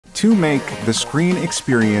to make the screen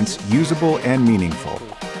experience usable and meaningful.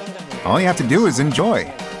 All you have to do is enjoy.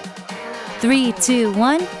 3, 2,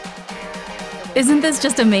 1. Isn't this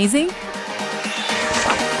just amazing?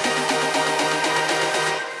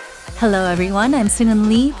 Hello everyone, I'm Soonun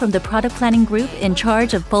Lee from the Product Planning Group in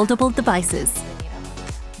charge of foldable devices.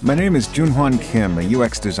 My name is Junhwan Kim, a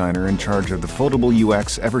UX designer in charge of the foldable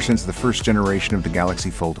UX ever since the first generation of the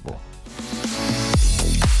Galaxy Foldable.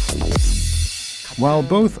 While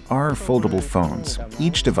both are foldable phones,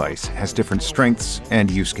 each device has different strengths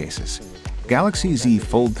and use cases. Galaxy Z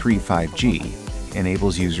Fold3 5G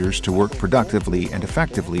enables users to work productively and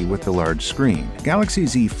effectively with the large screen. Galaxy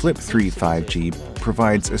Z Flip3 5G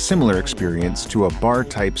provides a similar experience to a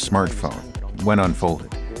bar-type smartphone when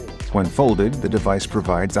unfolded. When folded, the device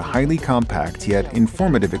provides a highly compact yet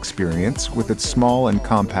informative experience with its small and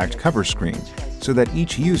compact cover screen, so that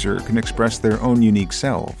each user can express their own unique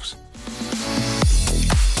selves.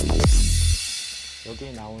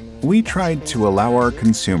 We tried to allow our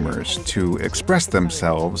consumers to express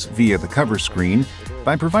themselves via the cover screen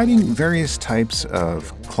by providing various types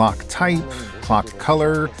of clock type, clock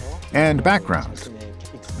color, and background,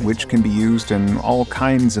 which can be used in all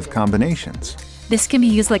kinds of combinations. This can be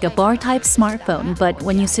used like a bar-type smartphone, but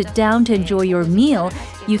when you sit down to enjoy your meal,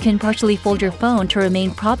 you can partially fold your phone to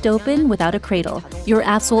remain propped open without a cradle. Your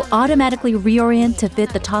apps will automatically reorient to fit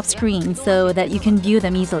the top screen so that you can view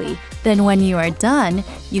them easily. Then when you are done,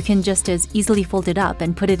 you can just as easily fold it up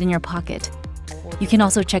and put it in your pocket. You can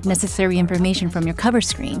also check necessary information from your cover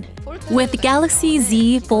screen. With Galaxy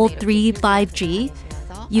Z Fold3 5G,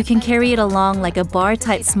 you can carry it along like a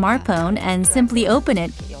bar-type smartphone and simply open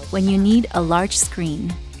it when you need a large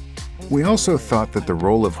screen. We also thought that the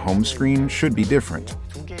role of home screen should be different.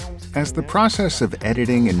 As the process of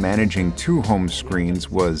editing and managing two home screens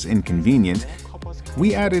was inconvenient,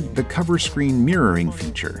 we added the cover screen mirroring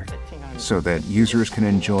feature so that users can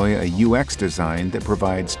enjoy a UX design that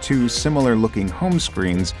provides two similar-looking home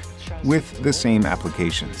screens with the same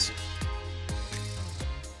applications.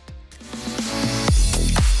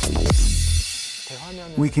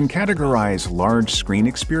 We can categorize large screen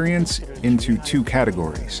experience into two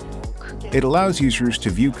categories. It allows users to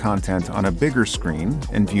view content on a bigger screen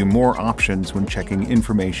and view more options when checking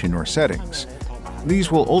information or settings.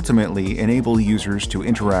 These will ultimately enable users to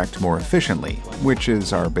interact more efficiently, which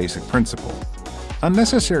is our basic principle.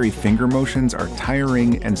 Unnecessary finger motions are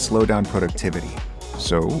tiring and slow down productivity,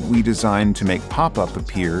 so we designed to make pop-up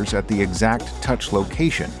appears at the exact touch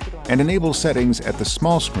location and enable settings at the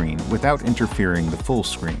small screen without interfering the full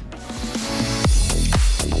screen.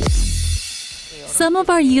 Some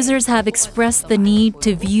of our users have expressed the need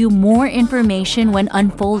to view more information when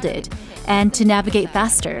unfolded and to navigate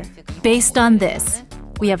faster. Based on this,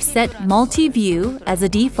 we have set multi-view as a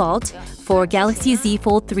default for Galaxy Z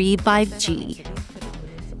Fold3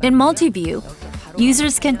 5G. In multi-view,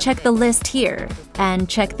 users can check the list here and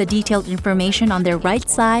check the detailed information on their right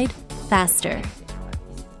side faster.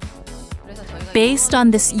 Based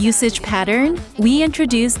on this usage pattern, we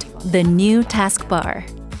introduced the new Taskbar.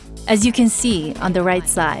 As you can see on the right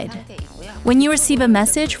side, when you receive a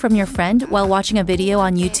message from your friend while watching a video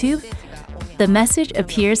on YouTube, the message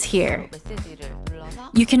appears here.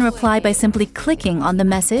 You can reply by simply clicking on the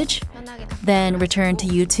message, then return to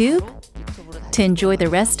YouTube to enjoy the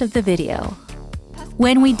rest of the video.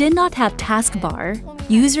 When we did not have Taskbar,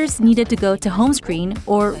 users needed to go to home screen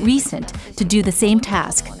or recent to do the same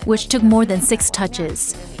task, which took more than 6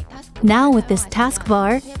 touches. Now with this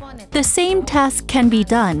Taskbar, the same task can be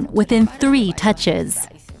done within 3 touches.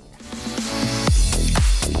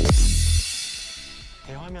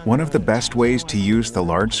 One of the best ways to use the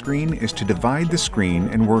large screen is to divide the screen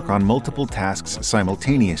and work on multiple tasks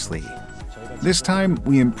simultaneously. This time,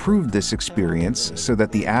 we improved this experience so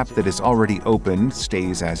that the app that is already open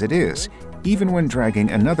stays as it is, even when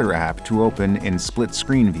dragging another app to open in split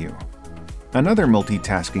screen view. Another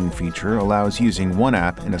multitasking feature allows using one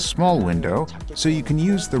app in a small window so you can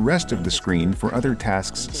use the rest of the screen for other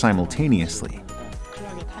tasks simultaneously.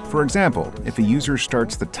 For example, if a user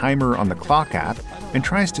starts the timer on the clock app and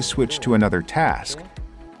tries to switch to another task,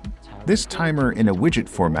 this timer in a widget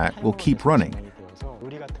format will keep running,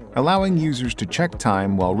 allowing users to check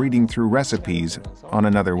time while reading through recipes on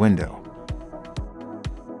another window.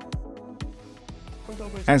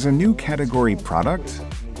 As a new category product,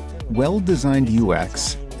 well-designed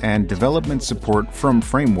UX and development support from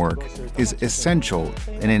Framework is essential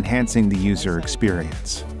in enhancing the user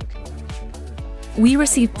experience. We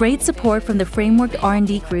received great support from the Framework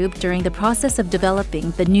R&D group during the process of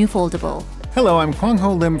developing the new foldable. Hello, I'm Kwang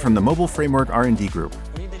Ho Lim from the Mobile Framework R&D group.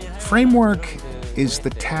 Framework is the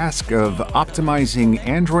task of optimizing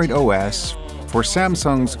Android OS for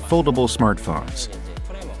Samsung's foldable smartphones.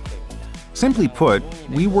 Simply put,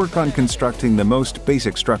 we work on constructing the most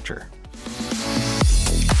basic structure.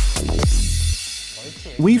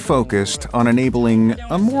 We focused on enabling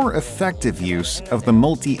a more effective use of the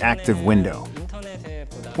Multiactive Window.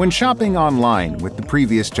 When shopping online with the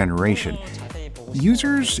previous generation,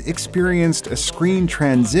 users experienced a screen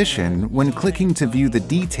transition when clicking to view the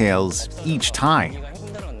details each time.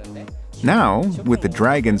 Now, with the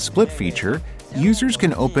drag and split feature, users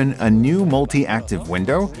can open a new Multiactive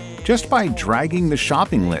Window just by dragging the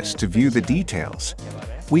shopping list to view the details.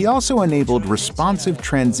 We also enabled responsive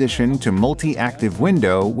transition to Multiactive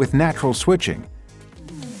Window with natural switching.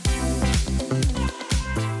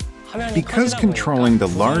 Because controlling the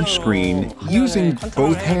large screen using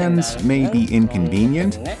both hands may be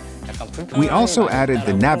inconvenient, we also added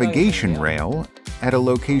the navigation rail at a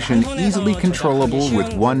location easily controllable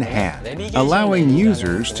with one hand, allowing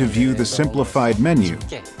users to view the simplified menu.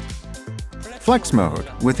 Flex Mode,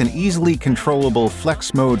 with an easily controllable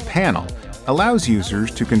Flex Mode panel, allows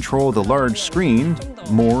users to control the large screen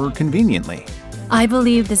more conveniently. I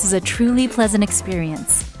believe this is a truly pleasant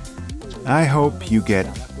experience. I hope you get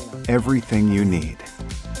everything you need.